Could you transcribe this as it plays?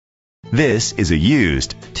This is a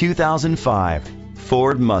used 2005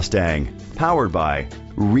 Ford Mustang, powered by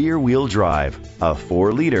rear-wheel drive, a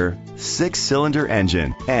 4-liter, 6-cylinder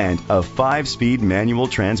engine, and a 5-speed manual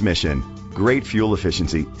transmission. Great fuel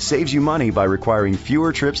efficiency saves you money by requiring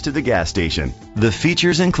fewer trips to the gas station. The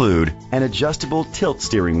features include an adjustable tilt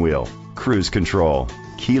steering wheel, cruise control,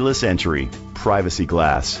 keyless entry, privacy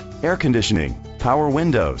glass, air conditioning, power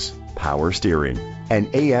windows, power steering,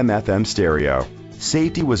 and AM/FM stereo.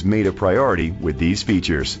 Safety was made a priority with these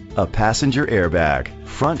features: a passenger airbag,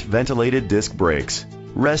 front ventilated disc brakes.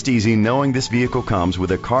 Rest easy knowing this vehicle comes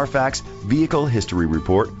with a Carfax Vehicle History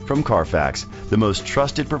Report from Carfax, the most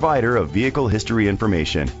trusted provider of vehicle history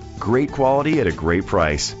information. Great quality at a great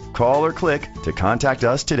price. Call or click to contact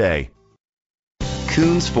us today.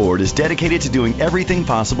 Koons Ford is dedicated to doing everything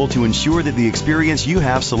possible to ensure that the experience you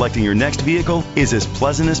have selecting your next vehicle is as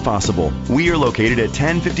pleasant as possible. We are located at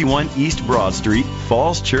 1051 East Broad Street,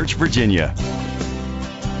 Falls Church, Virginia.